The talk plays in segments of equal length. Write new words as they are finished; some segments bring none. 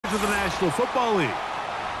to the National Football League.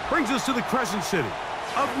 Brings us to the Crescent City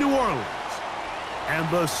of New Orleans and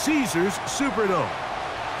the Caesars Superdome,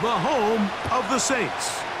 the home of the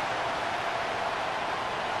Saints.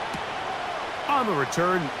 On the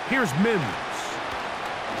return, here's Mims.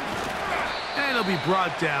 And he'll be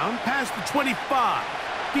brought down past the 25.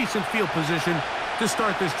 Decent field position to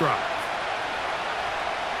start this drive.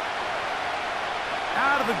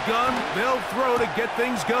 Out of the gun, they'll throw to get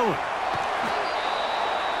things going.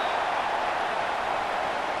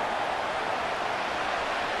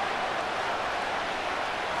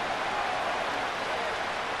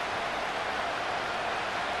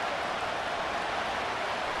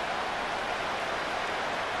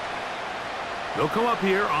 They'll come up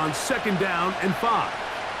here on 2nd down and 5.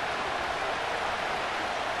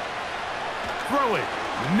 Throw it.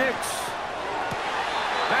 Nix.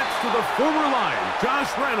 That's to the former Lion,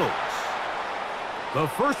 Josh Reynolds. The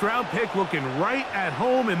first-round pick looking right at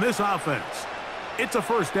home in this offense. It's a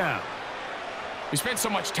 1st down. We spent so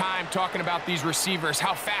much time talking about these receivers.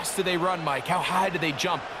 How fast do they run, Mike? How high do they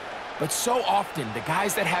jump? But so often, the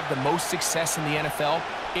guys that have the most success in the NFL,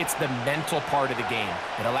 it's the mental part of the game.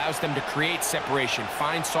 It allows them to create separation,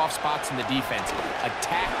 find soft spots in the defense,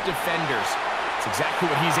 attack defenders. It's exactly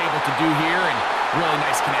what he's able to do here, and really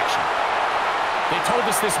nice connection. They told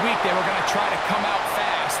us this week they were going to try to come out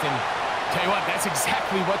fast, and tell you what, that's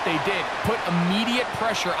exactly what they did. Put immediate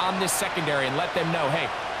pressure on this secondary and let them know, hey,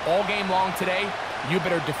 all game long today, you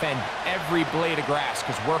better defend every blade of grass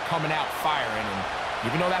because we're coming out firing. And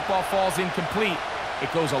even though that ball falls incomplete, it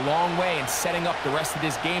goes a long way in setting up the rest of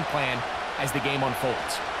this game plan as the game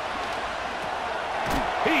unfolds.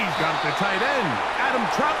 He's got the tight end, Adam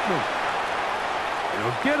Troutman.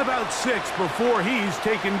 He'll get about 6 before he's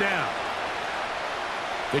taken down.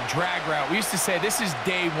 The drag route. We used to say this is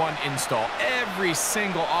day 1 install. Every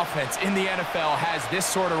single offense in the NFL has this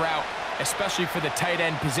sort of route, especially for the tight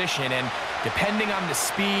end position. And depending on the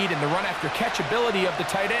speed and the run after catch ability of the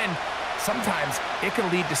tight end, sometimes it can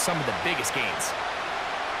lead to some of the biggest gains.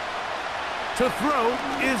 To throw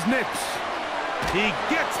is Nix. He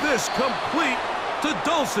gets this complete to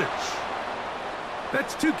Dulcich.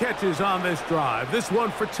 That's 2 catches on this drive. This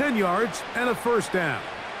one for 10 yards and a 1st down.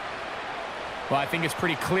 Well, I think it's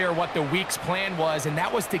pretty clear what the week's plan was, and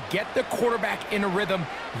that was to get the quarterback in a rhythm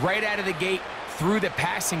right out of the gate through the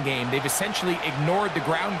passing game. They've essentially ignored the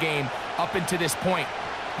ground game up until this point.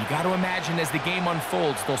 You got to imagine as the game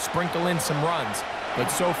unfolds, they'll sprinkle in some runs. But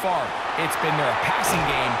so far, it's been their passing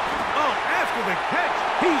game. Oh, after the catch,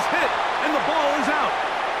 he's hit, and the ball is out.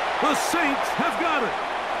 The Saints have got it.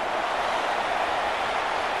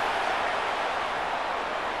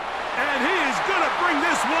 And he is going to bring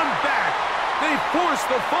this one back. They force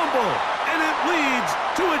the fumble, and it leads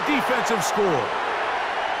to a defensive score.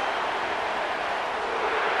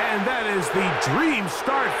 And that is the dream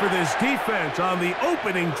start for this defense on the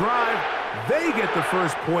opening drive. They get the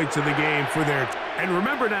first points of the game for their... And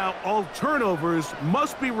remember now, all turnovers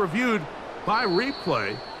must be reviewed by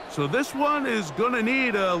replay. So this one is going to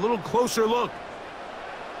need a little closer look.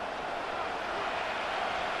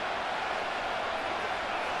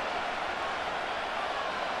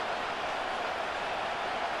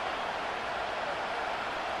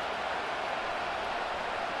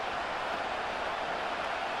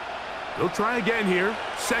 They'll try again here.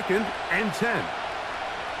 2nd and 10.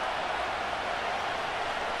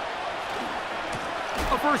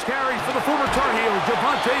 A first carry for the former Tar Heel,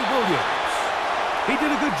 Javonte Williams. He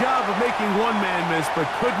did a good job of making one man miss, but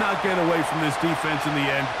could not get away from this defense in the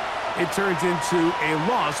end. It turns into a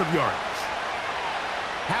loss of yardage.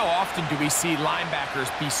 How often do we see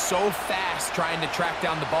linebackers be so fast trying to track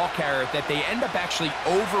down the ball carrier that they end up actually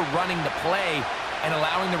overrunning the play and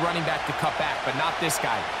allowing the running back to cut back? But not this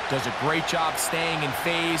guy. Does a great job staying in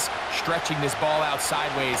phase, stretching this ball out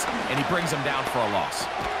sideways, and he brings him down for a loss.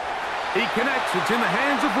 He connects. It's in the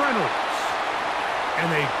hands of Reynolds. And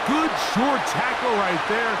a good short tackle right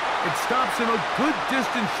there. It stops him a good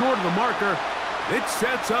distance short of the marker. It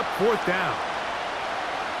sets up 4th down.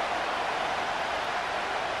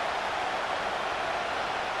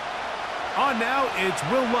 On now, it's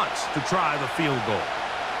Will Lutz to try the field goal.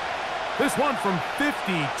 This one from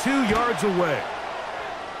 52 yards away.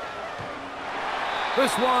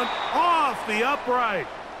 This one off the upright.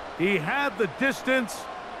 He had the distance,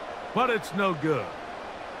 but it's no good.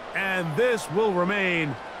 And this will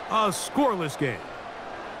remain a scoreless game.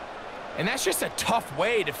 And that's just a tough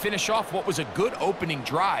way to finish off what was a good opening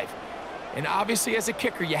drive. And obviously, as a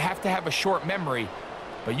kicker, you have to have a short memory.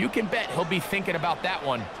 But you can bet he'll be thinking about that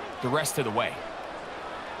one the rest of the way.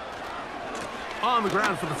 On the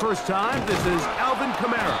ground for the first time, this is Alvin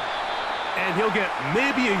Kamara. And he'll get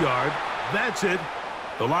maybe a yard. That's it.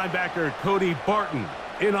 The linebacker, Cody Barton,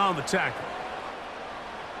 in on the tackle.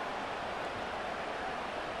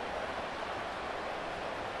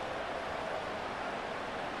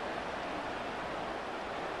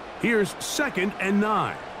 Here's 2nd and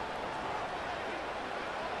 9.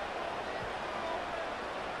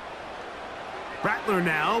 Rattler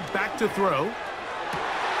now back to throw. Open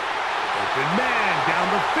man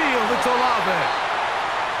down the field. It's Olave.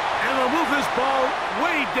 And they'll move this ball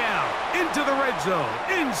way down into the red zone,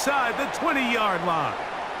 inside the 20-yard line.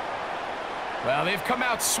 Well, they've come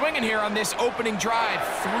out swinging here on this opening drive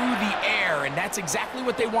through the air, and that's exactly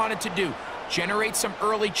what they wanted to do. Generate some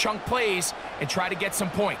early chunk plays and try to get some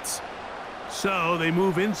points. So they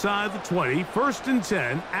move inside the 20, 1st and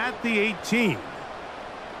 10 at the 18.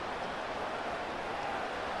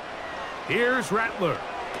 Here's Rattler.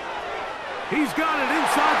 He's got it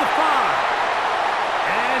inside the 5.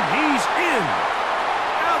 And he's in.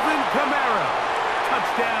 Alvin Kamara.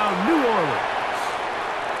 Touchdown, New Orleans.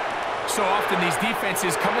 So often these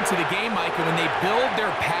defenses come into the game, Mike, and when they build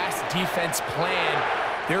their pass defense plan,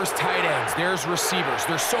 there's tight ends, there's receivers.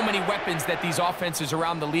 There's so many weapons that these offenses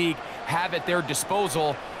around the league have at their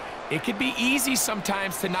disposal. It could be easy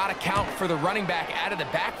sometimes to not account for the running back out of the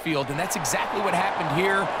backfield, and that's exactly what happened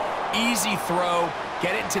here. Easy throw,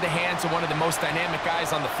 get it into the hands of one of the most dynamic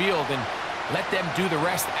guys on the field, and let them do the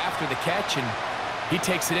rest after the catch, and he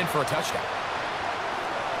takes it in for a touchdown.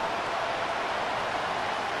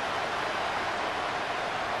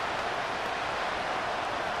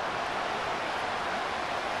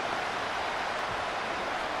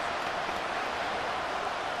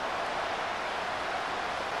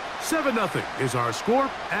 Seven 0 is our score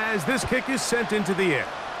as this kick is sent into the air.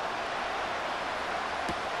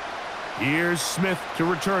 Here's Smith to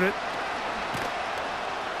return it.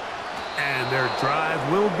 And their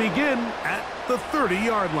drive will begin at the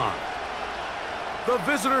 30-yard line. The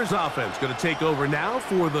visitors' offense going to take over now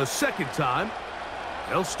for the 2nd time.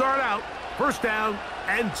 They'll start out 1st down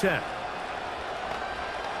and 10.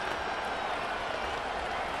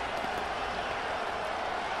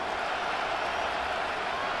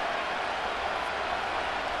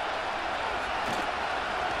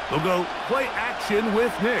 They'll go play action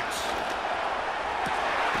with Nix.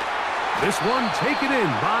 This one taken in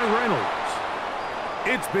by Reynolds.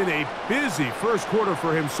 It's been a busy first quarter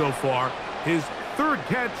for him so far. His 3rd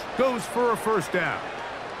catch goes for a 1st down.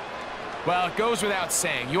 Well, it goes without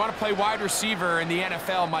saying. You want to play wide receiver in the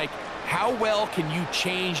NFL, Mike. How well can you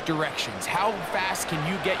change directions? How fast can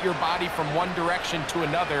you get your body from one direction to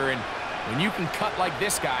another? And when you can cut like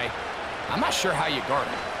this guy, I'm not sure how you guard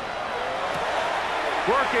it.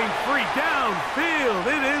 Working free downfield,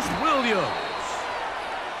 it is Williams.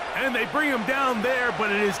 And they bring him down there,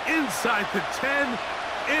 but it is inside the 10.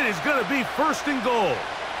 It is going to be 1st and goal.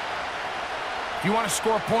 If you want to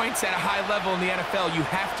score points at a high level in the NFL, you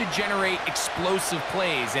have to generate explosive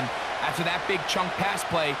plays. And after that big chunk pass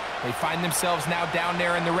play, they find themselves now down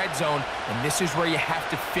there in the red zone, and this is where you have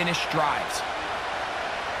to finish drives.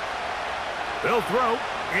 They'll throw.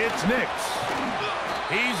 It's Nix.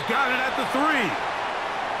 He's got it at the 3.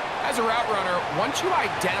 As a route runner, once you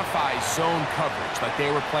identify zone coverage like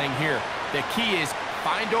they were playing here, the key is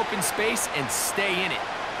find open space and stay in it.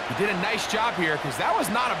 He did a nice job here because that was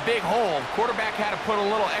not a big hole. Quarterback had to put a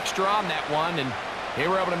little extra on that one, and they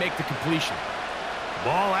were able to make the completion.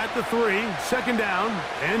 Ball at the 3, 2nd down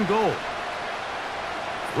and goal.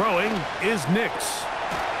 Throwing is Nix.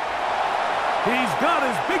 He's got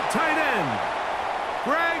his big tight end,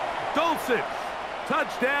 Greg Dulcich.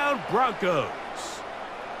 Touchdown, Broncos.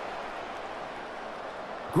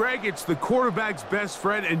 Greg, it's the quarterback's best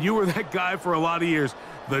friend, and you were that guy for a lot of years.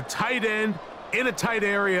 The tight end in a tight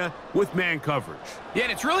area with man coverage. Yeah,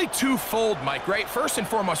 and it's really twofold, Mike, right? First and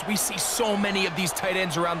foremost, we see so many of these tight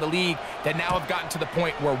ends around the league that now have gotten to the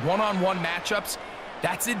point where one-on-one matchups,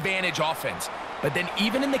 that's advantage offense. But then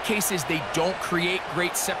even in the cases they don't create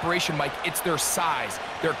great separation, Mike, it's their size,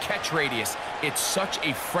 their catch radius. It's such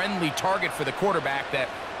a friendly target for the quarterback that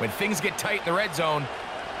when things get tight in the red zone,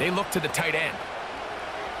 they look to the tight end.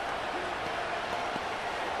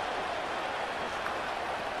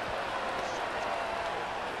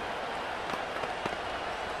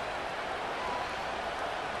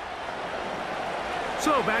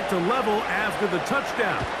 So back to level after the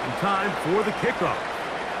touchdown, and time for the kickoff.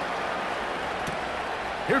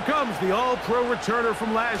 Here comes the all-pro returner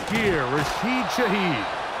from last year, Rashid Shaheed.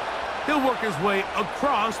 He'll work his way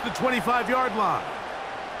across the 25-yard line.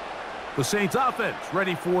 The Saints offense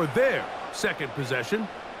ready for their 2nd possession.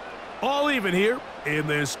 All even here in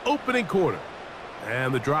this opening quarter.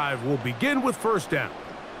 And the drive will begin with 1st down.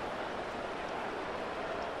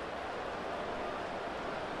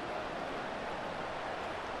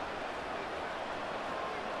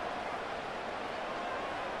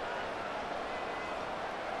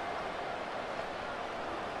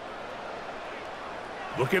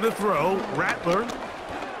 Looking to throw. Rattler.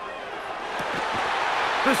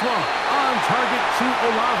 This one on target to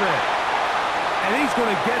Olave. And he's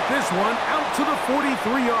going to get this one out to the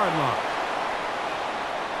 43-yard line.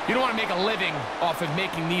 You don't want to make a living off of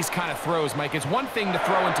making these kind of throws, Mike. It's one thing to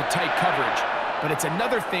throw into tight coverage, but it's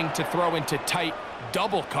another thing to throw into tight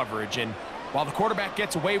double coverage. And while the quarterback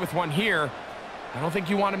gets away with one here, I don't think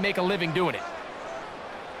you want to make a living doing it.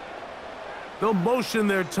 They'll motion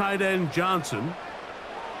their tight end, Johnson.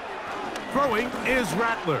 Throwing is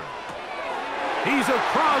Rattler. He's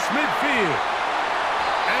across midfield.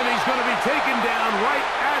 And he's going to be taken down right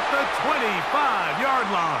at the 25-yard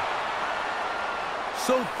line.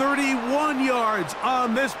 So 31 yards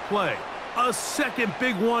on this play. A second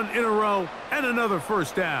big one in a row and another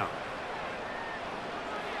first down.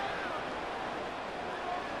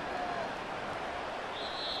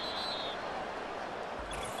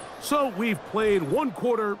 So we've played one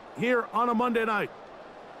quarter here on a Monday night.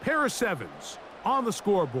 Pair of sevens on the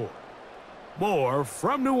scoreboard. More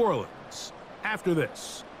from New Orleans after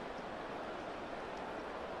this.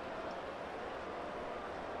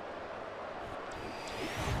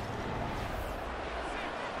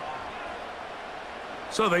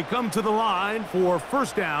 So they come to the line for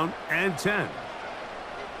first down and 10.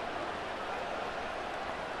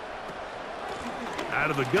 Out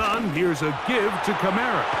of the gun, here's a give to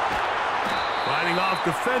Kamara. Fighting off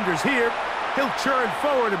defenders here. He'll churn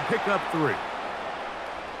forward and pick up 3.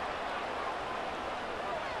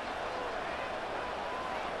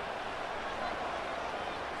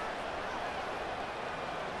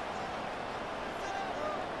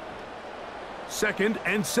 Second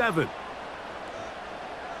and 7.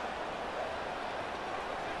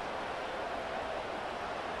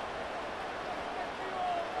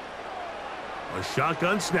 A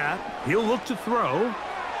shotgun snap. He'll look to throw.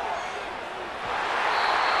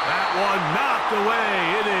 That one knocked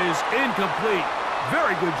away. It is incomplete.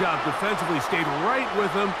 Very good job defensively. Stayed right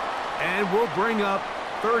with him and will bring up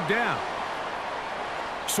third down.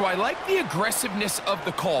 So I like the aggressiveness of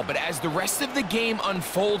the call, but as the rest of the game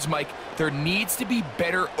unfolds, Mike, there needs to be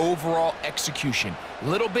better overall execution. A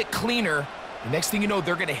little bit cleaner. The next thing you know,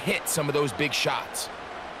 they're going to hit some of those big shots.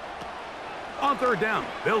 On third down,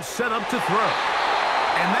 they'll set up to throw.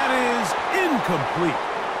 And that is incomplete.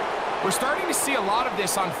 We're starting to see a lot of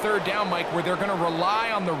this on third down, Mike, where they're going to rely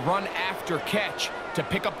on the run after catch to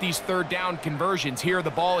pick up these third down conversions. Here, the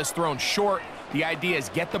ball is thrown short. The idea is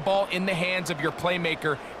get the ball in the hands of your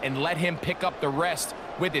playmaker and let him pick up the rest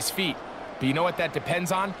with his feet. But you know what that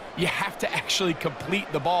depends on? You have to actually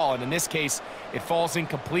complete the ball. And in this case, it falls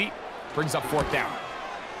incomplete, brings up fourth down.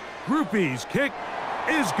 Groupie's kick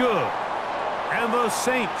is good. And the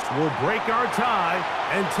Saints will break our tie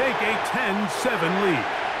and take a 10-7 lead.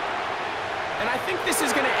 And I think this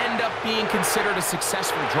is going to end up being considered a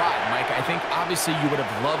successful drive, Mike. I think obviously you would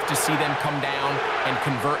have loved to see them come down and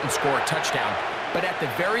convert and score a touchdown. But at the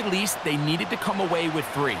very least, they needed to come away with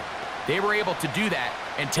 3. They were able to do that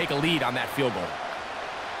and take a lead on that field goal.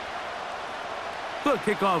 The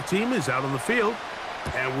kickoff team is out on the field.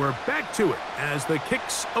 And we're back to it as the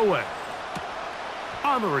kick's away.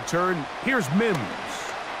 On the return, here's Mims.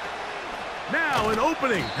 Now an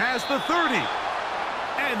opening past the 30.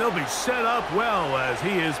 And they'll be set up well as he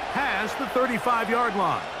is past the 35-yard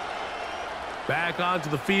line. Back onto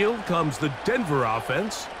the field comes the Denver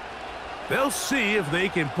offense. They'll see if they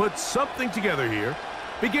can put something together here,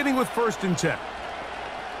 beginning with first and 10.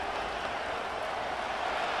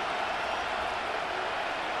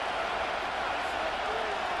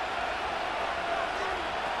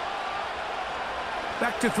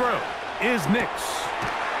 Back to throw is Nix.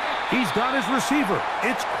 He's got his receiver.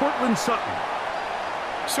 It's Cortland Sutton.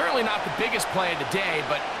 Certainly not the biggest play of the day,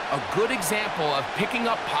 but a good example of picking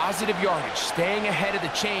up positive yardage, staying ahead of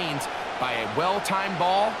the chains by a well-timed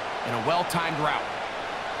ball and a well-timed route.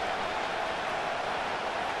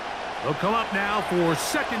 They'll come up now for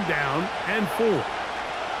second down and 4.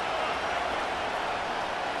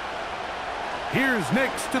 Here's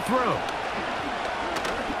Nix to throw.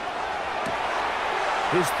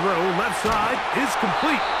 His throw left side is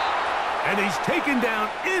complete. And he's taken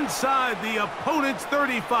down inside the opponent's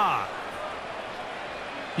 35.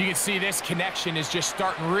 You can see this connection is just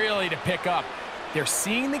starting really to pick up. They're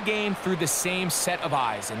seeing the game through the same set of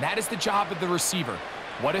eyes, and that is the job of the receiver.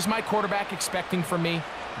 What is my quarterback expecting from me?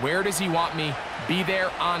 Where does he want me? Be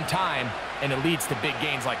there on time, and it leads to big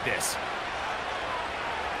gains like this.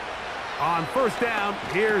 On first down,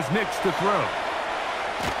 here's Nix to throw.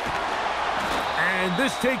 And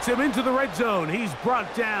this takes him into the red zone. He's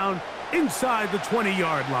brought down inside the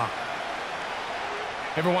 20-yard line.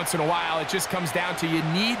 Every once in a while, it just comes down to you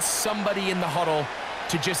need somebody in the huddle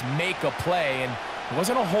to just make a play, and it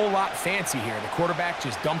wasn't a whole lot fancy here. The quarterback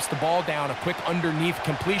just dumps the ball down, a quick underneath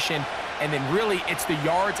completion, and then really it's the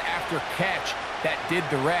yards after catch that did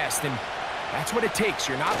the rest, and that's what it takes.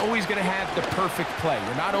 You're not always going to have the perfect play.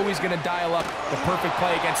 You're not always going to dial up the perfect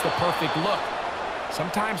play against the perfect look.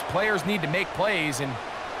 Sometimes players need to make plays, and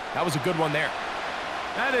that was a good one there.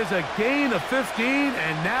 That is a gain of 15,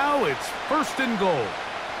 and now it's 1st and goal.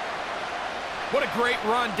 What a great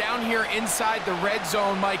run down here inside the red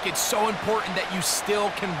zone, Mike. It's so important that you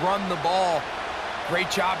still can run the ball. Great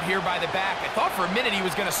job here by the back. I thought for a minute he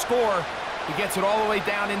was going to score. He gets it all the way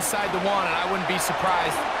down inside the 1, and I wouldn't be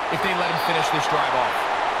surprised if they let him finish this drive off.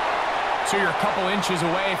 So you're a couple inches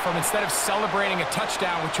away from, instead of celebrating a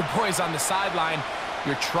touchdown with your boys on the sideline,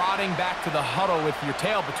 you're trotting back to the huddle with your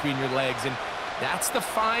tail between your legs, and that's the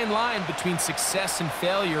fine line between success and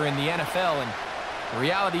failure in the NFL, and the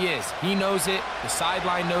reality is, he knows it, the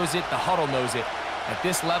sideline knows it, the huddle knows it. At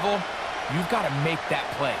this level, you've got to make that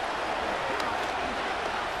play.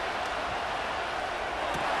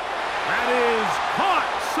 That is caught,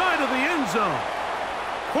 side of the end zone.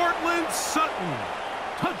 Cortland Sutton,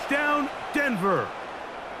 touchdown, Denver.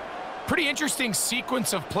 Pretty interesting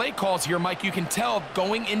sequence of play calls here, Mike. You can tell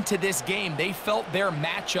going into this game, they felt their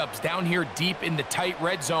matchups down here deep in the tight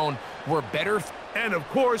red zone were better. And, of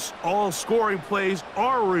course, all scoring plays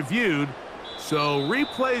are reviewed. So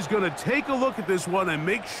replay's going to take a look at this one and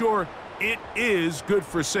make sure it is good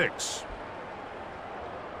for 6.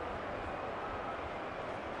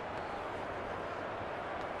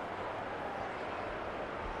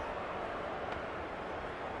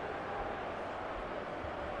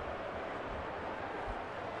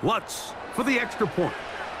 Lutz for the extra point.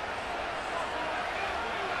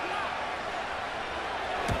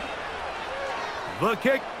 The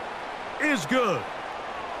kick is good.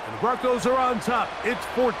 And the Broncos are on top. It's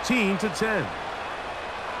 14-10.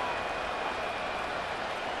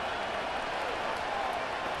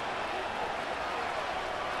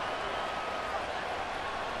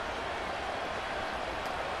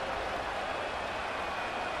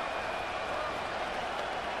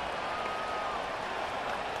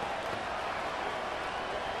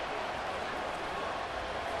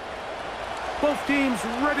 Both teams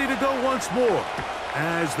ready to go once more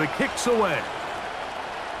as the kick's away.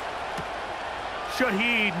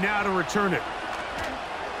 Shaheed now to return it.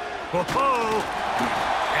 Oh,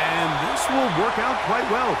 and this will work out quite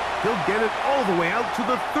well. He'll get it all the way out to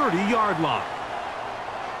the 30-yard line.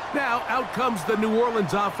 Now out comes the New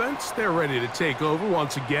Orleans offense. They're ready to take over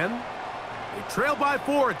once again. They trail by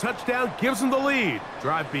 4. A touchdown gives them the lead.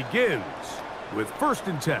 Drive begins with 1st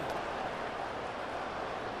and 10.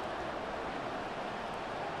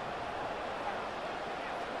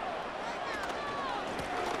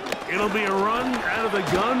 It'll be a run out of the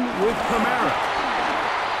gun with Kamara.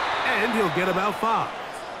 And he'll get about 5.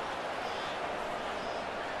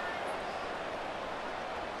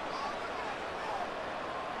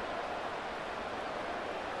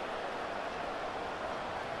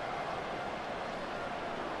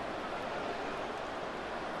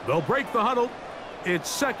 They'll break the huddle. It's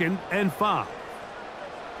 2nd and 5.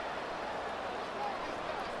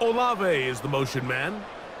 Olave is the motion man.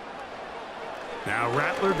 Now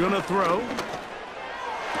Rattler gonna throw.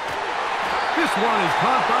 This one is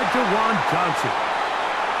caught by Jawan Johnson.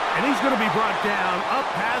 And he's gonna be brought down up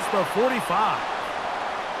past the 45.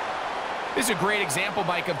 This is a great example,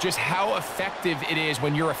 Mike, of just how effective it is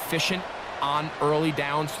when you're efficient on early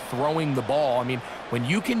downs throwing the ball. I mean, when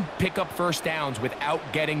you can pick up 1st downs without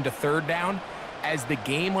getting to 3rd down, as the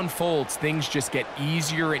game unfolds, things just get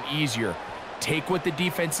easier and easier. Take what the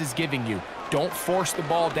defense is giving you. Don't force the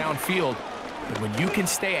ball downfield. But when you can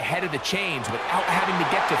stay ahead of the chains without having to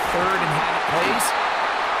get to 3rd and have it plays,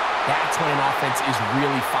 that's when an offense is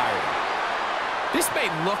really firing. This may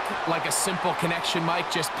look like a simple connection,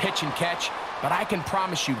 Mike, just pitch and catch, but I can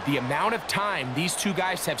promise you the amount of time these two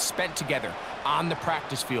guys have spent together on the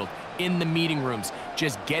practice field, in the meeting rooms,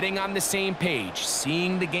 just getting on the same page,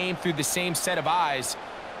 seeing the game through the same set of eyes,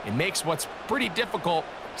 it makes what's pretty difficult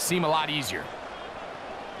seem a lot easier.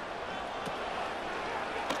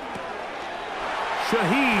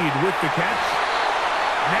 Shaheed with the catch.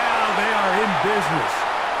 Now they are in business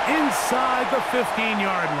inside the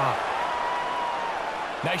 15-yard line.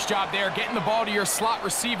 Nice job there, getting the ball to your slot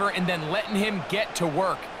receiver and then letting him get to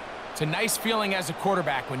work. It's a nice feeling as a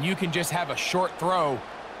quarterback when you can just have a short throw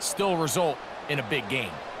still result in a big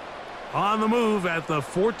game. On the move at the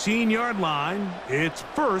 14-yard line, it's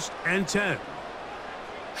 1st and 10.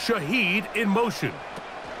 Shaheed in motion.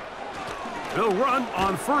 They'll run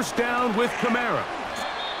on 1st down with Kamara.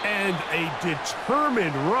 And a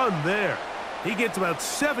determined run there. He gets about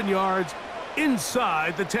 7 yards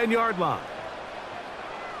inside the 10-yard line.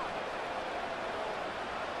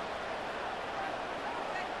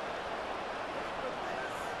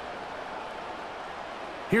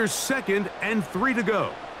 Here's 2nd and 3 to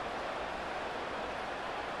go.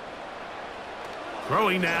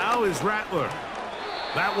 Throwing now is Rattler.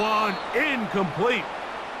 That one incomplete.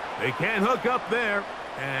 They can't hook up there,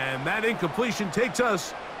 and that incompletion takes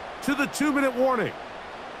us to the 2-minute warning.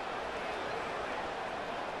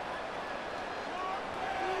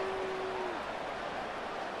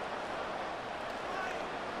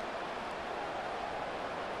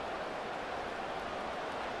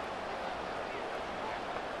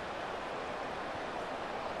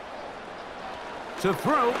 To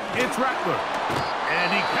throw, it's Rattler.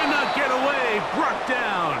 And he cannot get away, brought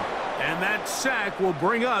down. And that sack will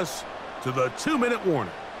bring us to the 2-minute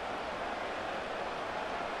warning.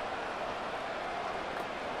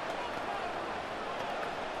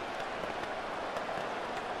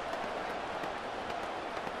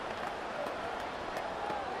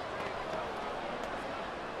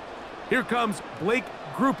 Here comes Blake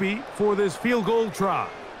Groupie for this field goal try.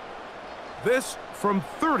 This from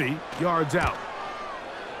 30 yards out.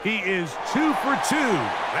 He is 2 for 2.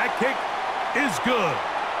 That kick is good.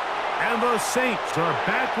 And the Saints are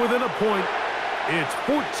back within a point. It's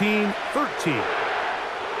 14-13.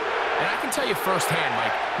 And I can tell you firsthand,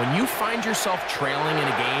 Mike, when you find yourself trailing in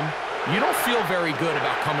a game, you don't feel very good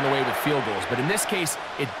about coming away with field goals. But in this case,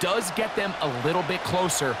 it does get them a little bit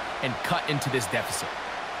closer and cut into this deficit.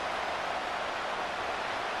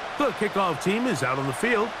 The kickoff team is out on the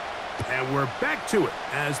field, and we're back to it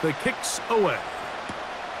as the kick's away.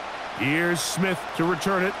 Here's Smith to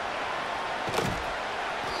return it.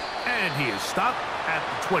 And he is stopped at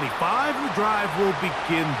the 25. The drive will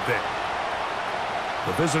begin there.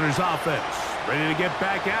 The visitors' offense ready to get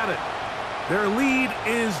back at it. Their lead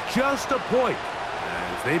is just a point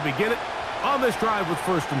as they begin it on this drive with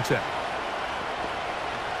 1st and 10.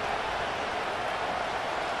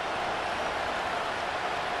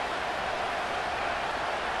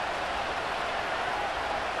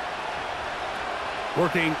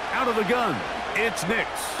 Working out of the gun, it's Nix.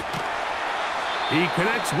 He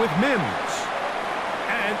connects with Mims.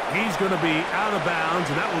 And he's going to be out of bounds,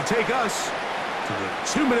 and that will take us to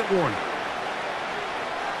the 2-minute warning.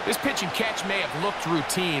 This pitch and catch may have looked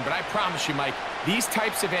routine, but I promise you, Mike, these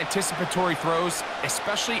types of anticipatory throws,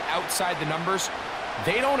 especially outside the numbers,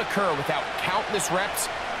 they don't occur without countless reps,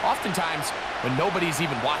 oftentimes when nobody's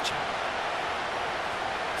even watching.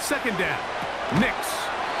 2nd down, Nix.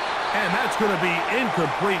 And that's going to be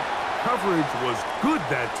incomplete. Coverage was good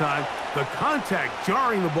that time. The contact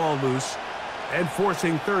jarring the ball loose and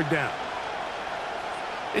forcing 3rd down.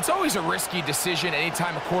 It's always a risky decision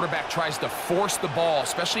anytime a quarterback tries to force the ball,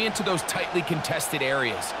 especially into those tightly contested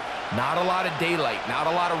areas. Not a lot of daylight, not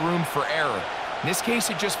a lot of room for error. In this case,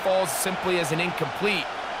 it just falls simply as an incomplete.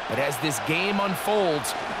 But as this game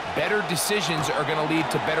unfolds, better decisions are going to lead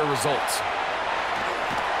to better results.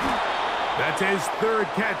 That's his 3rd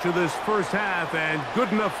catch of this first half, and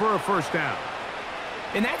good enough for a 1st down.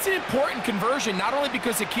 And that's an important conversion, not only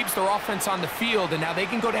because it keeps their offense on the field, and now they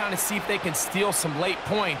can go down and see if they can steal some late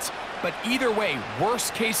points. But either way,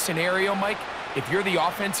 worst case scenario, Mike, if you're the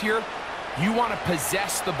offense here, you want to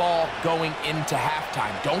possess the ball going into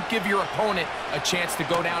halftime. Don't give your opponent a chance to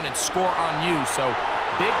go down and score on you. So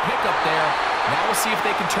big pickup there. Now we'll see if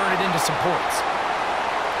they can turn it into some points.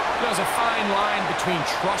 There's a fine line between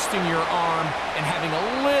trusting your arm and having a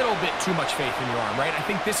little bit too much faith in your arm, right? I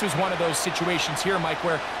think this was one of those situations here, Mike,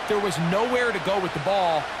 where there was nowhere to go with the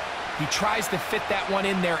ball. He tries to fit that one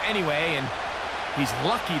in there anyway, and he's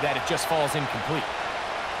lucky that it just falls incomplete.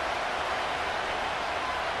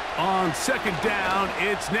 On 2nd down,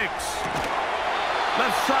 it's Nix.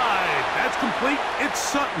 Left side, that's complete. It's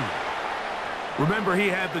Sutton. Remember, he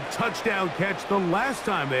had the touchdown catch the last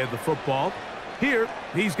time they had the football. Here,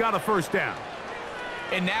 he's got a 1st down.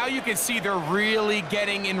 And now you can see they're really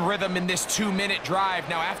getting in rhythm in this 2-minute drive.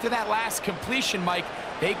 Now, after that last completion, Mike,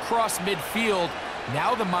 they cross midfield.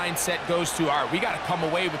 Now the mindset goes to, all right, we got to come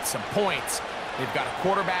away with some points. They've got a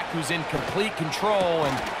quarterback who's in complete control,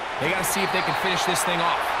 and they got to see if they can finish this thing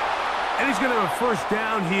off. And he's going to have a 1st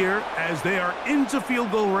down here as they are into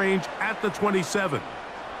field goal range at the 27.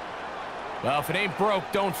 Well, if it ain't broke,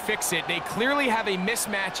 don't fix it. They clearly have a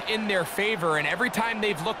mismatch in their favor, and every time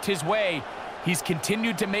they've looked his way, he's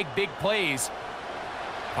continued to make big plays.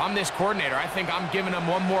 If I'm this coordinator, I think I'm giving him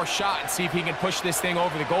one more shot and see if he can push this thing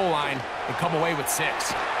over the goal line and come away with 6.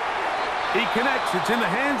 He connects. It's in the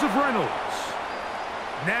hands of Reynolds.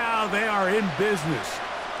 Now they are in business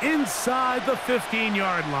inside the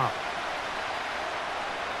 15-yard line.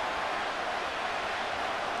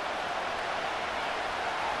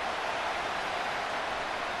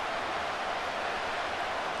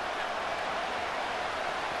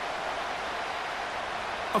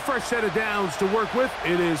 A fresh set of downs to work with.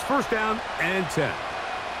 It is first down and 10.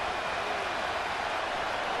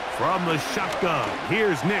 From the shotgun,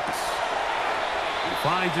 here's Nix. He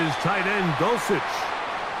finds his tight end, Dulcich.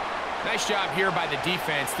 Nice job here by the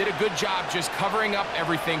defense. Did a good job just covering up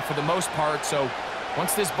everything for the most part. So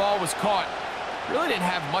once this ball was caught, really didn't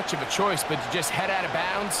have much of a choice but to just head out of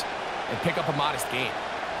bounds and pick up a modest gain.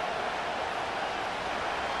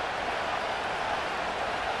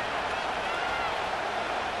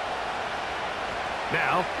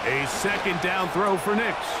 Now, a second down throw for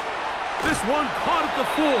Nix. This one caught at the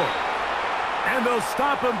 4. And they'll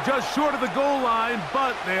stop him just short of the goal line,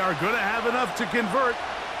 but they are going to have enough to convert.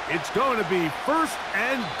 It's going to be first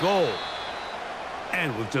and goal.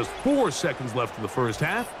 And with just 4 seconds left in the first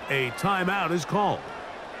half, a timeout is called.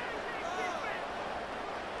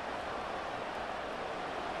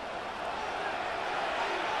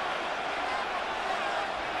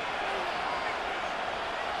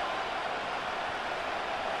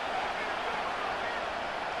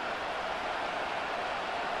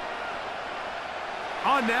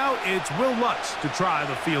 On now, it's Will Lutz to try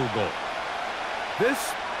the field goal.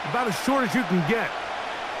 This, about as short as you can get.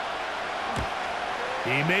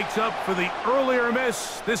 He makes up for the earlier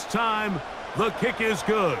miss. This time, the kick is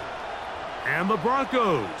good. And the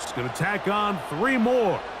Broncos going to tack on 3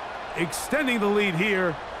 more, extending the lead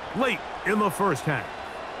here late in the first half.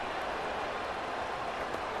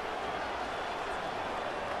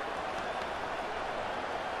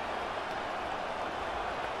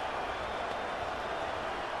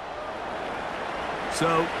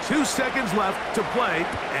 So 2 seconds left to play,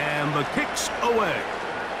 and the kick's away.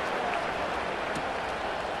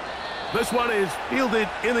 This one is fielded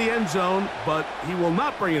in the end zone, but he will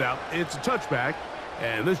not bring it out. It's a touchback,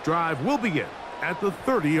 and this drive will begin at the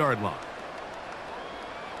 30-yard line.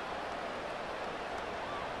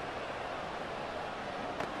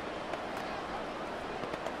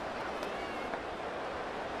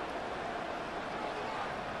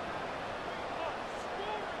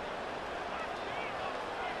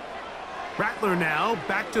 Rattler now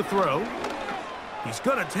back to throw. He's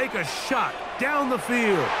going to take a shot down the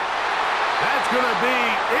field. That's going to be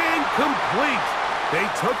incomplete. They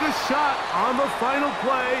took a shot on the final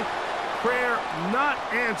play. Prayer not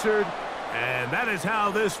answered. And that is how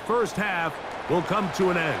this first half will come to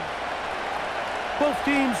an end. Both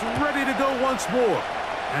teams ready to go once more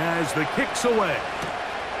as the kick's away.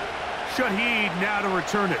 Shaheed now to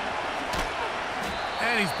return it.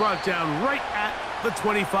 And he's brought down right at the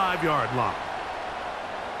 25-yard line.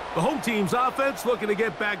 The home team's offense looking to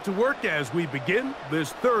get back to work as we begin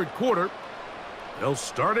this third quarter. They'll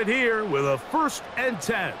start it here with a first and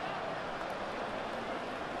 10.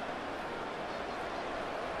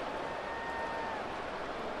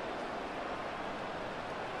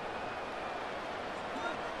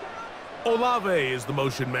 Olave is the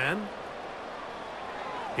motion man.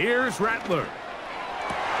 Here's Rattler.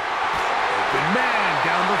 Open man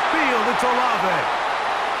down the field. It's Olave.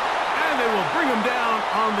 And they will bring him down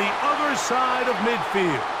on the other side of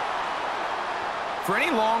midfield. For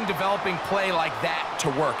any long developing play like that to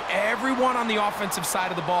work, everyone on the offensive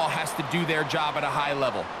side of the ball has to do their job at a high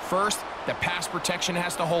level. First, the pass protection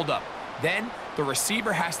has to hold up. Then, the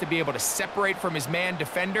receiver has to be able to separate from his man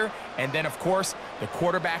defender. And then, of course, the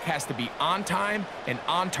quarterback has to be on time and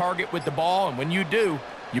on target with the ball. And when you do,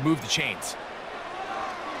 you move the chains.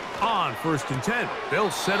 On first and 10,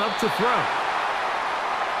 they'll set up to throw.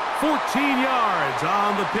 14 yards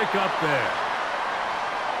on the pickup there.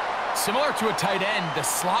 Similar to a tight end, the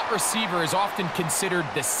slot receiver is often considered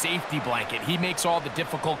the safety blanket. He makes all the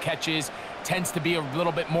difficult catches, tends to be a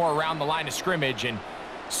little bit more around the line of scrimmage, and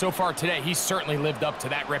so far today, he's certainly lived up to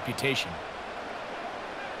that reputation.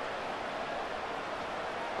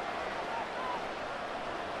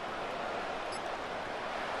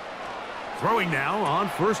 Throwing now on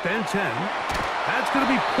first and 10. That's going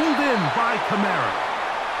to be pulled in by Kamara.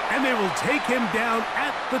 And they will take him down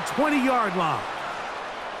at the 20-yard line.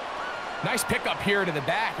 Nice pickup here to the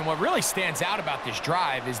back, and what really stands out about this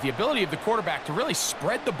drive is the ability of the quarterback to really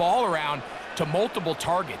spread the ball around to multiple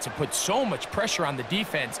targets and put so much pressure on the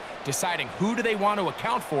defense, deciding who do they want to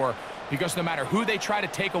account for, because no matter who they try to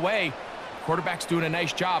take away, the quarterback's doing a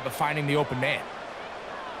nice job of finding the open man.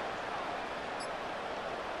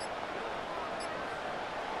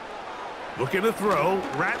 Looking to throw,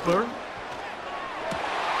 Rattler.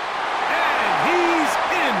 And he's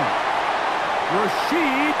in.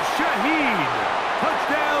 Rashid Shaheed,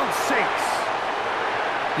 touchdown 6.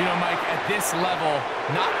 You know, Mike, at this level,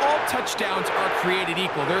 not all touchdowns are created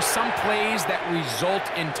equal. There's some plays that result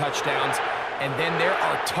in touchdowns. and then there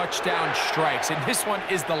are touchdown strikes. And this one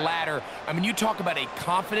is the latter. I mean, you talk about a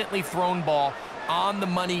confidently thrown ball on the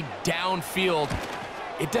money downfield.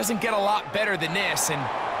 It doesn't get a lot better than this, and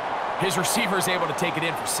his receiver is able to take it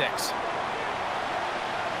in for 6.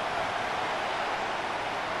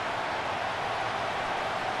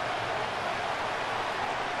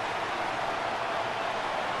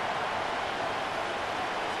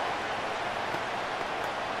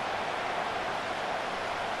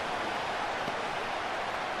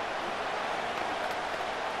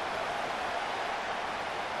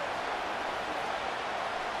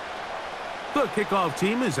 The kickoff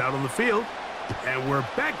team is out on the field, and we're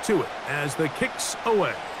back to it as the kick's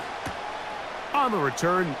away. On the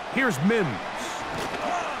return, here's Mims.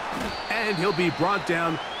 And he'll be brought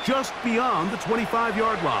down just beyond the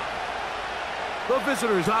 25-yard line. The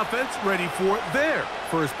visitors' offense ready for their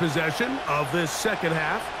first possession of this second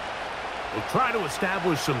half. We'll try to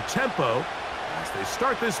establish some tempo as they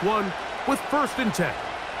start this one with 1st and 10.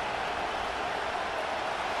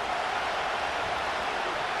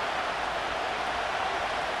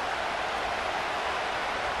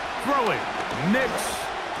 Throwing, Nix.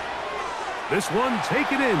 This one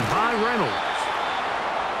taken in by Reynolds.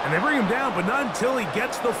 And they bring him down, but not until he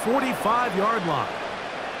gets the 45-yard line.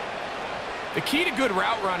 The key to good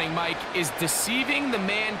route running, Mike, is deceiving the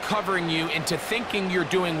man covering you into thinking you're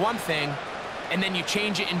doing one thing, and then you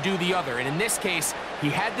change it and do the other. And in this case, he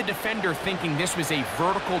had the defender thinking this was a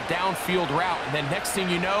vertical downfield route, and then next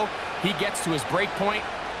thing you know, he gets to his break point,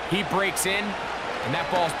 he breaks in, and that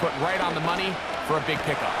ball's put right on the money for a big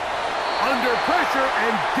pickup. Under pressure,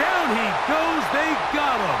 and down he goes. They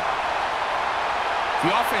got him.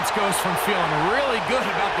 The offense goes from feeling really good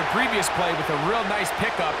about the previous play with a real nice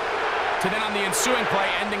pickup to then on the ensuing play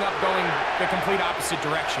ending up going the complete opposite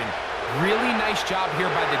direction. Really nice job here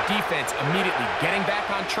by the defense immediately getting back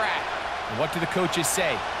on track. And what do the coaches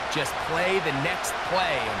say? Just play the next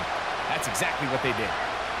play, and that's exactly what they did.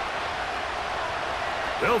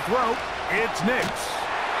 They'll throw. It's Nix.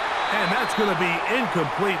 And that's going to be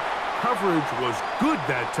incomplete. Coverage was good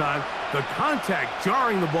that time. The contact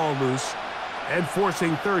jarring the ball loose and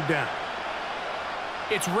forcing 3rd down.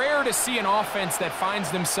 It's rare to see an offense that finds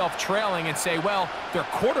themselves trailing and say, well, their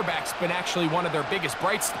quarterback's been actually one of their biggest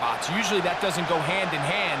bright spots. Usually that doesn't go hand in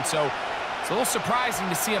hand, so it's a little surprising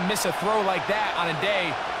to see him miss a throw like that on a day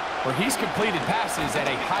where he's completed passes at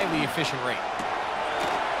a highly efficient rate.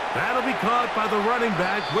 That'll be caught by the running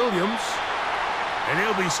back, Williams. And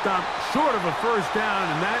he'll be stopped short of a 1st down,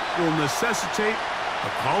 and that will necessitate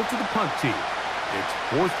a call to the punt team. It's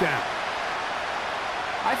 4th down.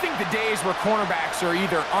 I think the days where cornerbacks are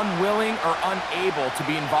either unwilling or unable to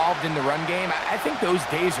be involved in the run game, I think those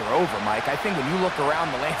days are over, Mike. I think when you look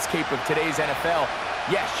around the landscape of today's NFL,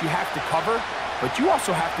 yes, you have to cover, but you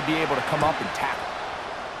also have to be able to come up and tackle.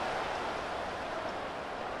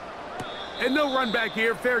 And no run back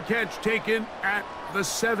here. Fair catch taken at the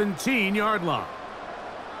 17-yard line.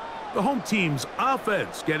 The home team's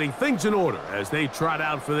offense getting things in order as they trot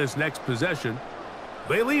out for this next possession.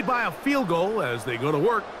 They lead by a field goal as they go to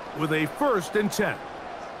work with a 1st and 10.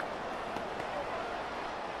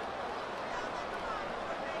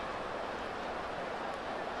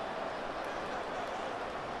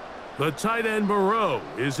 The tight end Moreau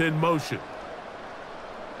is in motion.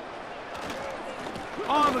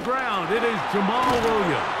 On the ground, it is Jamal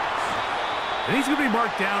Williams. And he's going to be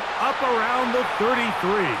marked down up around the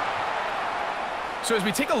 33. So as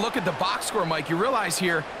we take a look at the box score, Mike, you realize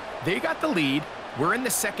here they got the lead. We're in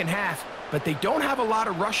the second half, but they don't have a lot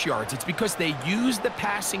of rush yards. It's because they use the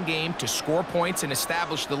passing game to score points and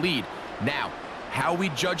establish the lead. Now, how we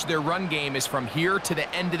judge their run game is from here to the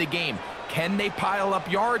end of the game. Can they pile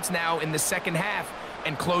up yards now in the second half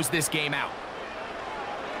and close this game out?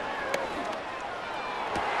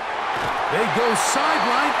 They go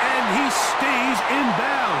sideline, and he stays in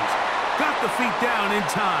bounds. Got the feet down in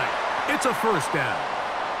time. It's a 1st down.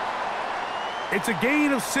 It's a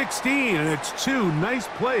gain of 16, and it's 2 nice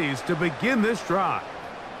plays to begin this drive.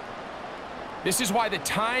 This is why the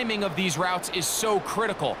timing of these routes is so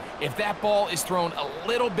critical. If that ball is thrown a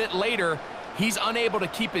little bit later, he's unable to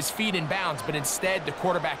keep his feet in bounds, but instead the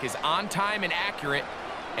quarterback is on time and accurate,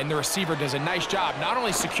 and the receiver does a nice job not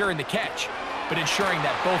only securing the catch, but ensuring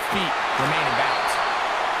that both feet remain in bounds.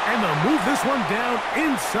 And they'll move this one down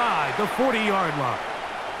inside the 40-yard line.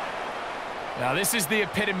 Now this is the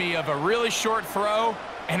epitome of a really short throw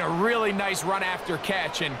and a really nice run after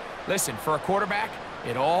catch. And listen, for a quarterback,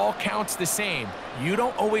 it all counts the same. You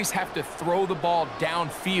don't always have to throw the ball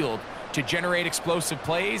downfield to generate explosive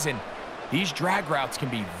plays, and these drag routes can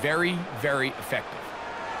be very, very effective.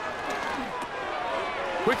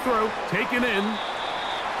 Quick throw, taken in.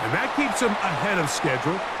 And that keeps him ahead of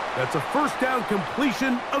schedule. That's a first down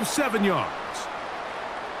completion of 7 yards.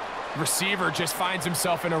 Receiver just finds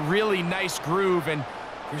himself in a really nice groove, and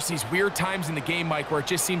there's these weird times in the game, Mike, where it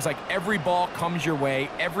just seems like every ball comes your way,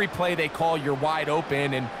 every play they call, you're wide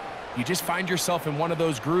open, and you just find yourself in one of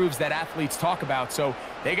those grooves that athletes talk about. So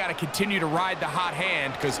they got to continue to ride the hot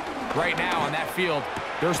hand, because right now on that field,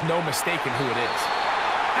 there's no mistaking who it is.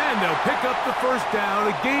 And they'll pick up the first down,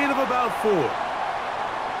 a gain of about 4.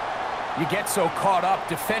 You get so caught up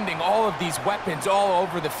defending all of these weapons all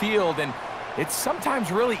over the field, and it's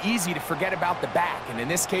sometimes really easy to forget about the back. And in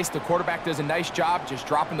this case, the quarterback does a nice job just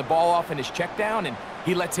dropping the ball off in his check down, and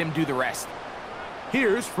he lets him do the rest.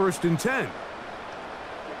 Here's 1st and 10.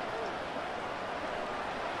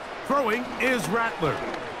 Throwing is Rattler.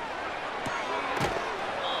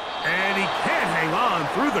 And he can't hang on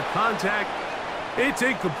through the contact. It's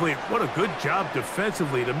incomplete. What a good job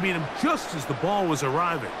defensively to meet him just as the ball was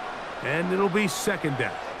arriving. And it'll be 2nd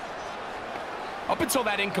down. Up until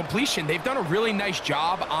that incompletion, they've done a really nice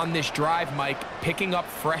job on this drive, Mike, picking up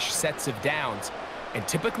fresh sets of downs. And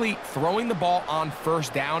typically, throwing the ball on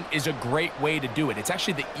 1st down is a great way to do it. It's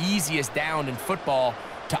actually the easiest down in football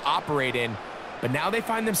to operate in. But now they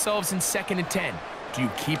find themselves in 2nd and 10. Do you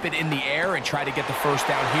keep it in the air and try to get the 1st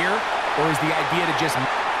down here? Or is the idea to just...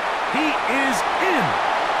 He is in.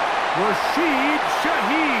 Rashid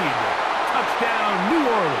Shaheed. Touchdown, New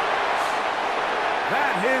Orleans.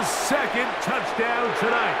 That his 2nd touchdown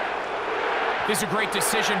tonight. This is a great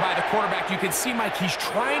decision by the quarterback. You can see, Mike, he's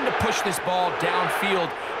trying to push this ball downfield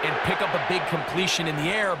and pick up a big completion in the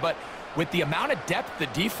air, but with the amount of depth the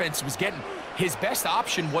defense was getting, his best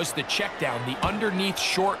option was the check down, the underneath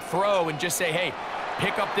short throw, and just say, hey,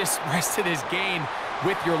 pick up this rest of this gain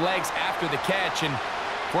with your legs after the catch. And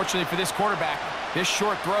fortunately for this quarterback, this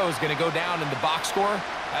short throw is going to go down in the box score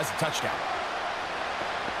as a touchdown.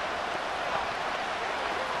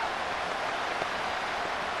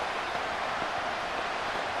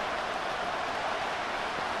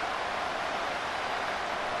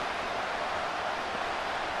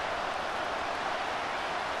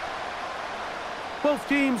 Both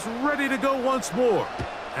teams ready to go once more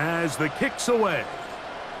as the kick's away.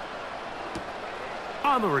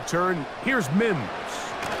 On the return, here's Mims.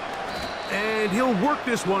 And he'll work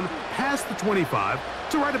this one past the 25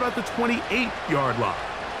 to right about the 28-yard line.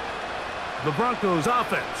 The Broncos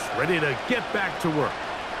offense ready to get back to work.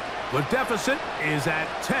 The deficit is at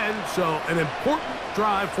 10, so an important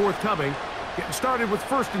drive forthcoming. Getting started with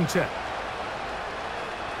 1st and 10.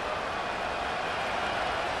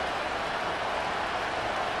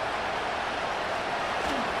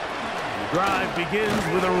 Drive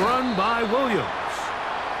begins with a run by Williams.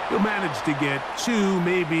 He'll manage to get 2,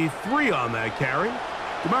 maybe 3 on that carry.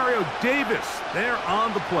 Demario Davis there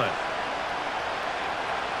on the play.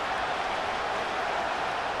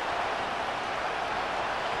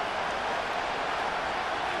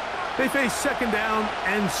 They face 2nd down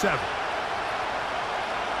and 7.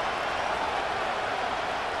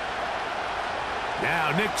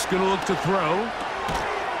 Now Nick's going to look to throw.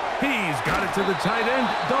 He's got it to the tight end,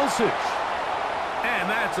 Dulcich. And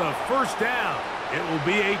that's a 1st down. It will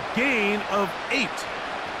be a gain of 8.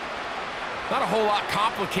 Not a whole lot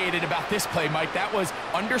complicated about this play, Mike. That was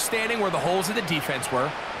understanding where the holes of the defense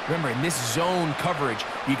were. Remember, in this zone coverage,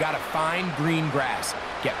 you got to find green grass.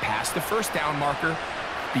 Get past the 1st down marker,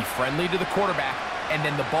 be friendly to the quarterback, and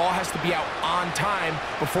then the ball has to be out on time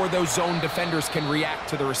before those zone defenders can react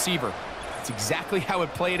to the receiver. That's exactly how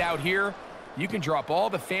it played out here. You can drop all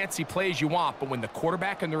the fancy plays you want, but when the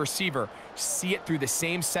quarterback and the receiver see it through the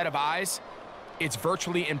same set of eyes, it's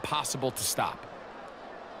virtually impossible to stop.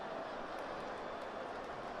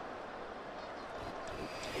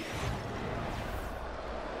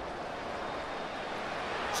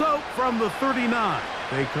 So, from the 39,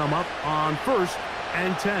 they come up on 1st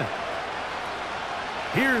and 10.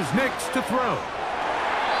 Here's Nix to throw.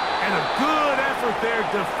 And a good effort there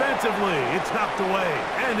defensively. It's knocked away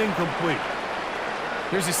and incomplete.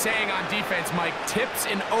 There's a saying on defense, Mike, tips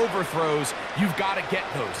and overthrows, you've got to get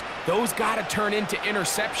those. Those got to turn into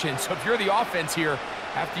interceptions. So if you're the offense here,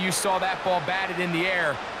 after you saw that ball batted in the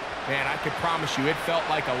air, man, I can promise you it felt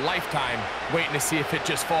like a lifetime waiting to see if it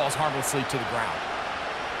just falls harmlessly to the ground.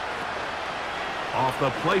 Off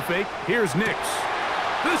the play fake, here's Nix.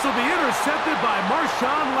 This will be intercepted by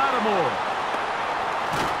Marshawn Lattimore.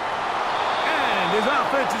 And his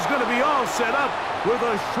offense is going to be all set up with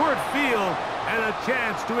a short field and a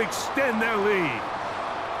chance to extend their lead.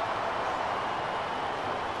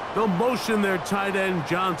 They'll motion their tight end,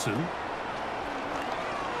 Johnson.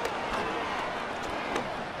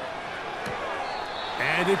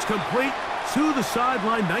 And And it's complete to the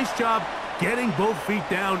sideline. Nice job getting both feet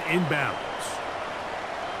down inbounds.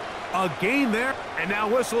 A gain there, and now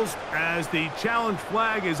whistles as the challenge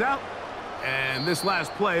flag is out. And this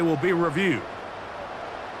last play will be reviewed.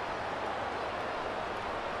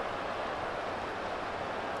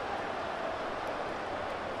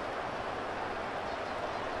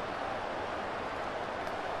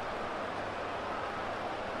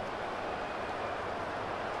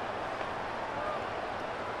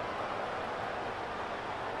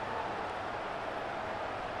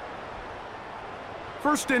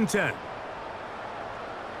 First and 10.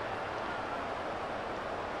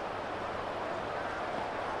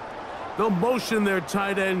 They'll motion their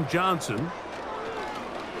tight end, Johnson.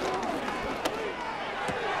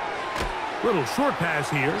 Little short pass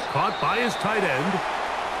here, caught by his tight end.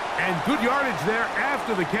 And good yardage there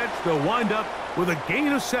after the catch. They'll wind up with a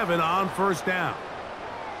gain of 7 on first down.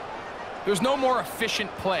 There's no more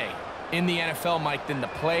efficient play in the NFL, Mike, than the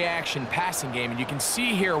play-action passing game, and you can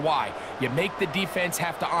see here why. You make the defense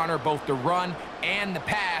have to honor both the run and the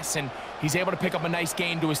pass, and he's able to pick up a nice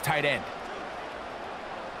gain to his tight end.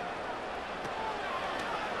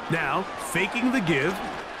 Now, faking the give.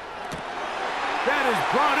 That is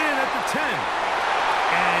brought in at the 10.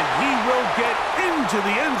 And he will get into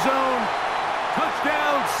the end zone.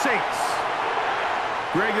 Touchdown, Saints.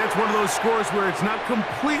 Greg, that's one of those scores where it's not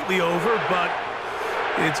completely over, but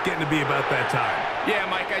it's getting to be about that time. Yeah,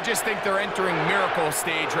 Mike, I just think they're entering miracle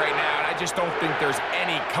stage right now, and I just don't think there's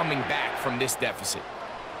any coming back from this deficit.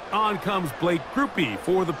 On comes Blake Grupe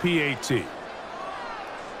for the PAT.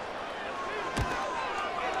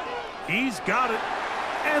 He's got it.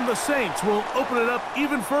 And the Saints will open it up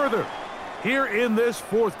even further here in this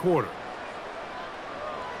fourth quarter.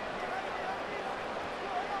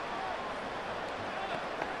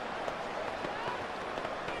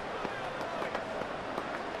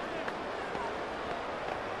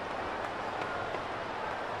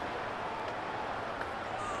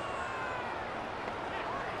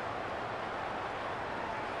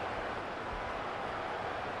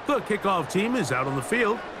 The kickoff team is out on the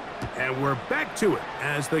field, and we're back to it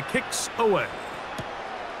as the kick's away.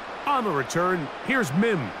 On the return, here's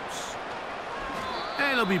Mims.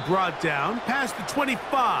 And he'll be brought down past the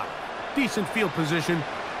 25. Decent field position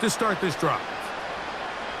to start this drive.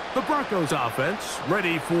 The Broncos offense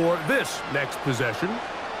ready for this next possession.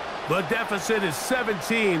 The deficit is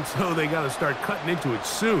 17, so they got to start cutting into it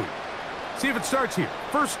soon. See if it starts here.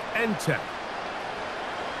 First and 10.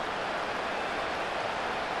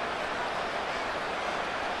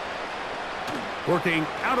 Working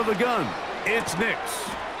out of the gun, it's Nix.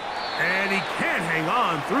 And he can't hang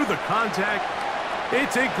on through the contact.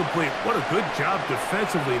 It's incomplete. What a good job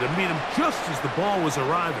defensively to meet him just as the ball was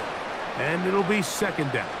arriving. And it'll be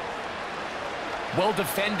second down. Well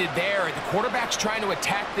defended there. The quarterback's trying to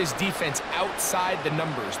attack this defense outside the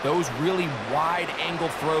numbers. Those really wide angle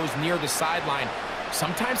throws near the sideline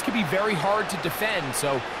sometimes can be very hard to defend.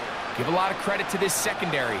 So give a lot of credit to this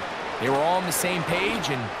secondary. They were all on the same page,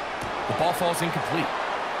 and the ball falls incomplete.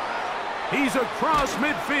 He's across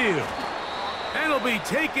midfield. And he'll be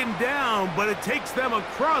taken down, but it takes them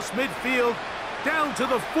across midfield down to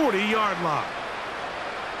the 40-yard line.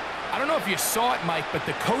 I don't know if you saw it, Mike, but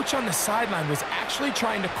the coach on the sideline was actually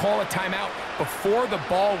trying to call a timeout before the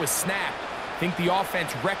ball was snapped. I think the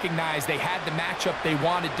offense recognized they had the matchup they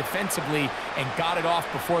wanted defensively and got it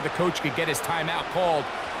off before the coach could get his timeout called.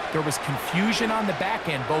 There was confusion on the back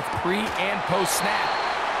end, both pre and post-snap.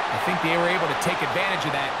 I think they were able to take advantage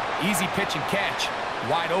of that. Easy pitch and catch,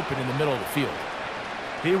 wide open in the middle of the field.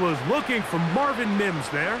 He was looking for Marvin Mims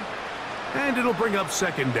there, and it'll bring up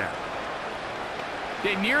second down.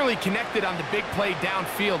 They nearly connected on the big play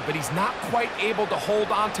downfield, but he's not quite able to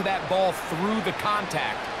hold on to that ball through the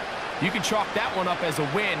contact. You can chalk that one up as a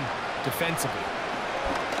win defensively.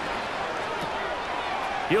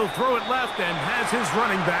 He'll throw it left and has his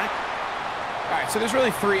running back. All right, so there's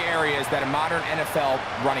really three areas that a modern NFL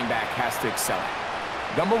running back has to excel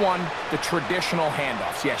at. Number one, the traditional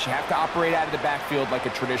handoffs. Yes, you have to operate out of the backfield like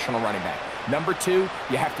a traditional running back. Number two,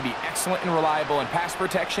 you have to be excellent and reliable in pass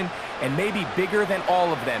protection, and maybe bigger than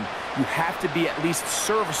all of them, you have to be at least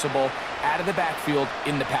serviceable out of the backfield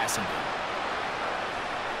in the passing game.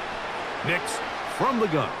 Nix from the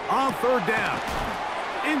gun on third down.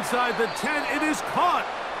 Inside the 10, it is caught.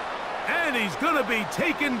 And he's going to be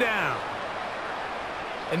taken down.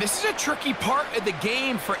 And this is a tricky part of the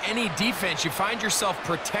game for any defense. You find yourself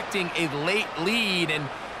protecting a late lead, and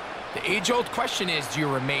the age-old question is, do you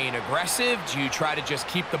remain aggressive? Do you try to just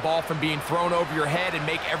keep the ball from being thrown over your head and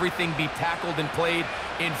make everything be tackled and played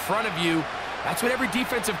in front of you? That's what every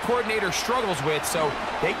defensive coordinator struggles with, so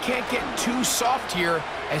they can't get too soft here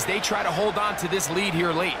as they try to hold on to this lead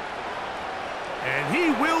here late. And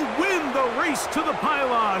he will win the race to the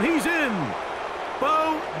pylon. He's in.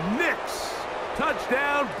 Bo Nix.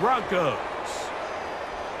 Touchdown, Broncos.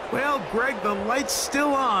 Well, Greg, the light's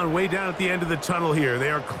still on way down at the end of the tunnel here.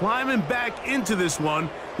 They are climbing back into this one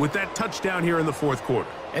with that touchdown here in the fourth quarter.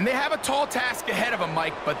 And they have a tall task ahead of them,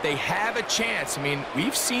 Mike, but they have a chance. I mean,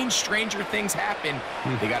 we've seen stranger things happen.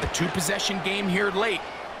 They got a two-possession game here late.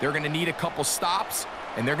 They're going to need a couple stops,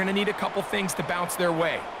 and they're going to need a couple things to bounce their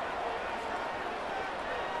way.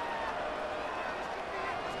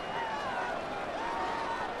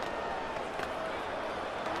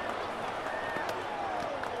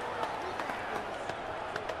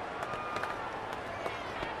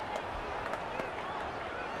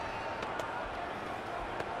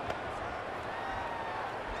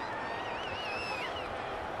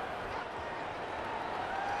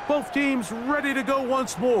 Both teams ready to go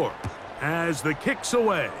once more as the kick's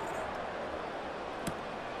away.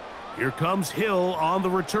 Here comes Hill on the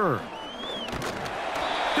return.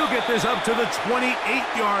 He'll get this up to the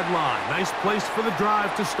 28-yard line. Nice place for the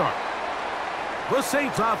drive to start. The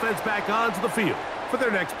Saints offense back onto the field for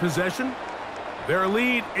their next possession. Their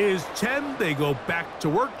lead is 10. They go back to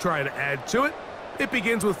work, try to add to it. It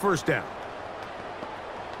begins with first down.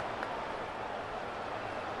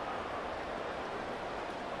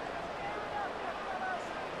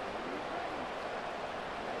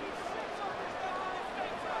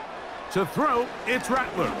 To throw, it's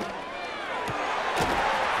Rattler.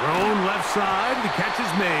 Thrown left side, the catch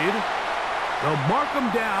is made. They'll mark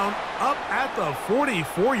him down up at the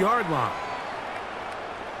 44-yard line.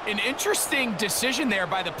 An interesting decision there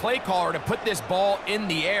by the play caller to put this ball in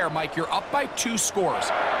the air. Mike, you're up by 2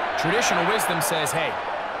 scores. Traditional wisdom says, hey,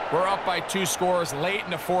 we're up by 2 scores late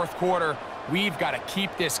in the fourth quarter. We've got to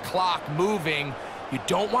keep this clock moving. You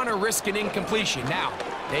don't want to risk an incompletion. Now,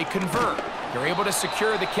 they convert. They're able to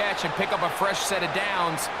secure the catch and pick up a fresh set of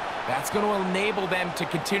downs. That's going to enable them to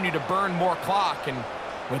continue to burn more clock, and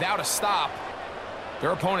without a stop,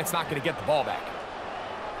 their opponent's not going to get the ball back.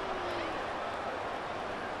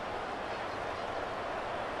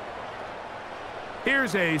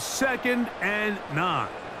 Here's a 2nd and 9.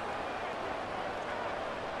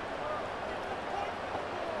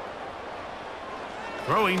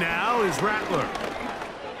 Throwing now is Rattler.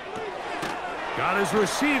 Got his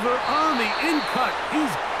receiver on the in-cut. He's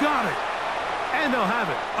got it. And they'll have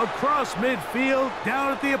it across midfield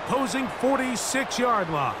down at the opposing 46-yard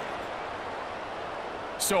line.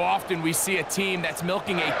 So often we see a team that's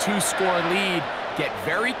milking a 2-score lead get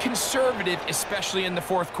very conservative, especially in the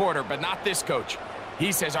fourth quarter, but not this coach.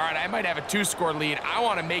 He says, all right, I might have a 2-score lead. I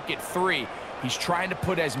want to make it 3. He's trying to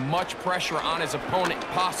put as much pressure on his opponent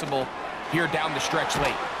possible here down the stretch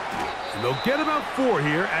late. And they'll get about 4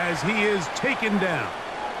 here as he is taken down.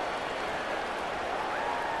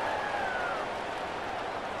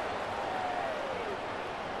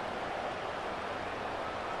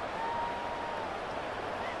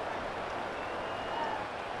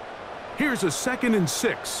 Here's a 2nd and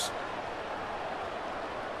 6.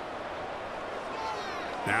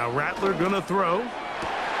 Now Rattler gonna throw.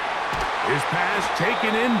 His pass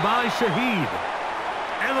taken in by Shaheed.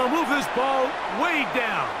 And they'll move this ball way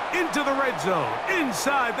down into the red zone,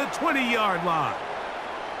 inside the 20-yard line.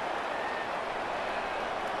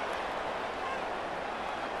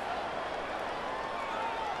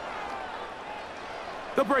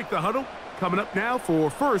 They'll break the huddle. Coming up now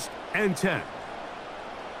for 1st and 10.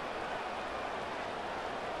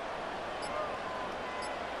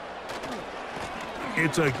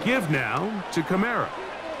 It's a give now to Kamara.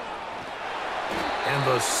 And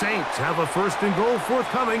the Saints have a 1st and goal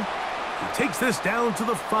forthcoming. He takes this down to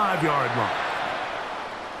the 5-yard line.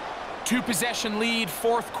 2-possession lead,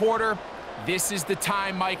 fourth quarter. This is the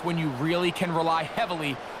time, Mike, when you really can rely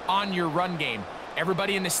heavily on your run game.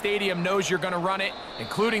 Everybody in the stadium knows you're going to run it,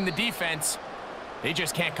 including the defense. They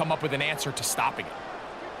just can't come up with an answer to stopping it.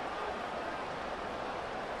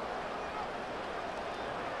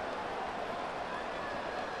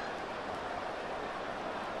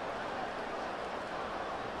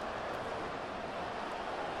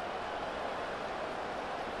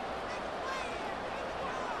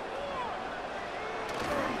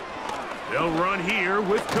 They'll run here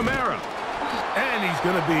with Kamara. And he's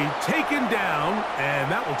going to be taken down, and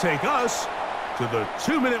that will take us to the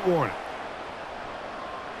 2-minute warning.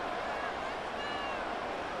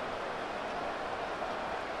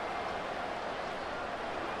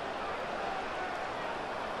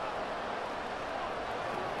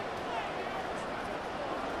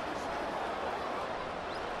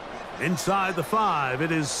 Inside the 5,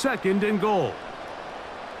 it is 2nd and goal.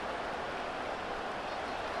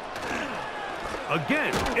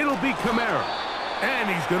 Again, it'll be Kamara. And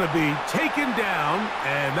he's going to be taken down,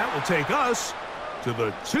 and that will take us to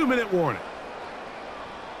the 2-minute warning.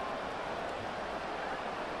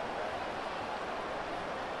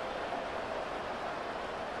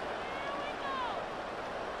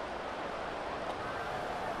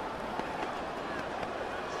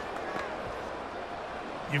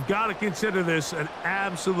 You've got to consider this an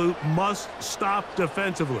absolute must-stop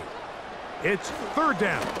defensively. It's 3rd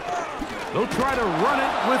down. They'll try to run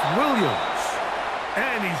it with Williams.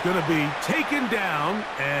 And he's going to be taken down,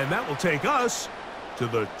 and that will take us to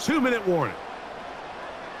the 2-minute warning.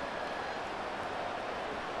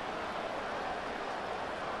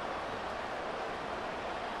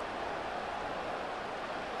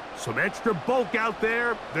 Some extra bulk out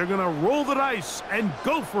there. They're going to roll the dice and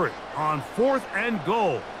go for it on 4th and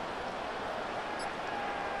goal.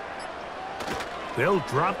 They'll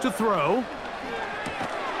drop to throw.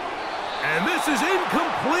 And this is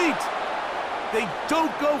incomplete. They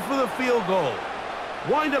don't go for the field goal.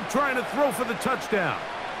 Wind up trying to throw for the touchdown.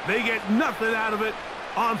 They get nothing out of it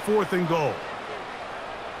on 4th and goal.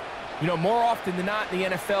 You know, more often than not in the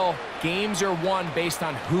NFL, games are won based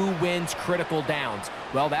on who wins critical downs.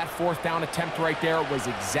 Well, that 4th down attempt right there was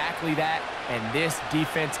exactly that, and this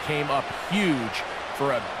defense came up huge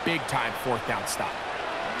for a big-time 4th down stop.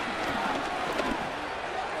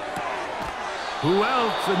 Who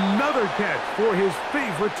else? Another catch for his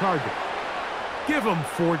favorite target. Give him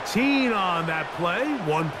 14 on that play.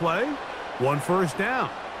 One 1st down.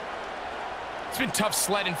 It's been tough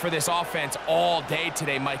sledding for this offense all day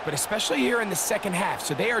today, Mike, but especially here in the 2nd half.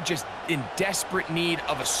 So they are just in desperate need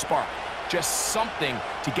of a spark. Just something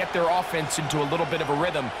to get their offense into a little bit of a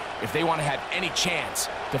rhythm if they want to have any chance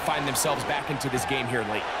to find themselves back into this game here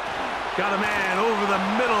late. Got a man over the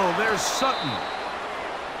middle. There's Sutton.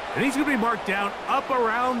 And he's going to be marked down up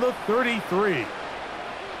around the 33.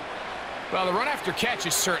 Well, the run after catch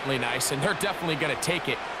is certainly nice, and they're definitely going to take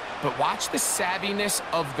it. But watch the savviness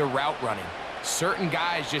of the route running. Certain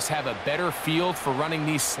guys just have a better feel for running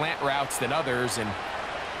these slant routes than others, and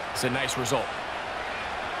it's a nice result.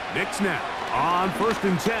 Nick snap on 1st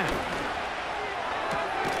and 10.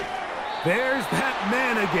 There's that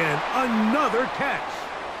man again. Another catch.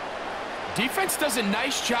 Defense does a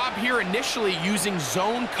nice job here initially using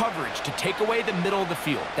zone coverage to take away the middle of the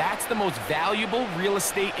field. That's the most valuable real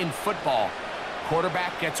estate in football.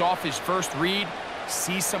 Quarterback gets off his first read,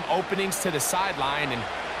 sees some openings to the sideline, and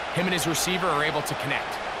him and his receiver are able to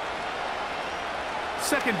connect.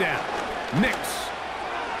 2nd down. Nix.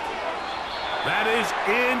 That is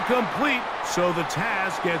incomplete, so the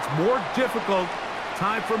task gets more difficult.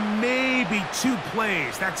 Time for maybe 2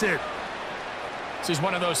 plays. That's it. This is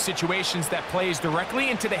one of those situations that plays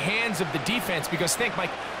directly into the hands of the defense because, think,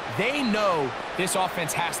 Mike, they know this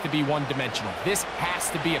offense has to be one-dimensional. This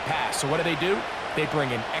has to be a pass. So what do? They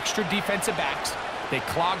bring in extra defensive backs. They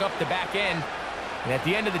clog up the back end. And at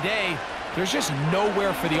the end of the day, there's just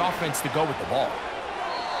nowhere for the offense to go with the ball.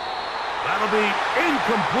 That'll be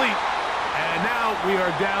incomplete. And now we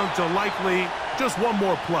are down to likely just one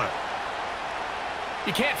more play.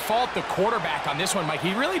 You can't fault the quarterback on this one, Mike.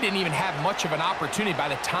 He really didn't even have much of an opportunity. By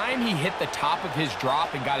the time he hit the top of his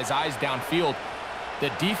drop and got his eyes downfield, the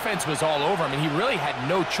defense was all over him, and he really had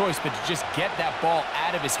no choice but to just get that ball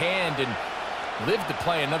out of his hand and live to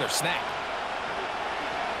play another snap.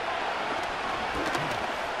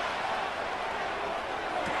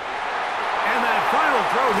 And that final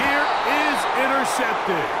throw here is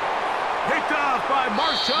intercepted. Picked off by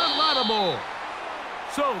Marshawn Lattimore.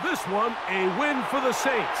 So this one, a win for the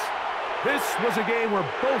Saints. This was a game where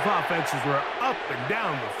both offenses were up and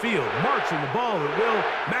down the field, marching the ball at will,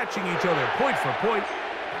 matching each other point for point.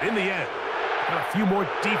 But in the end, got a few more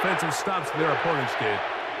defensive stops than their opponents did.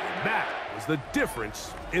 And that was the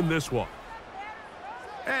difference in this one.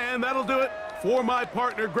 And that'll do it for my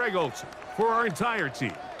partner, Greg Olson. For our entire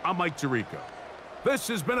team, I'm Mike Tirico. This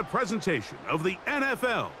has been a presentation of the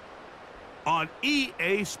NFL on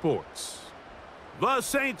EA Sports. The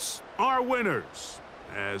Saints are winners,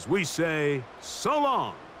 as we say so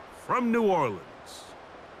long from New Orleans.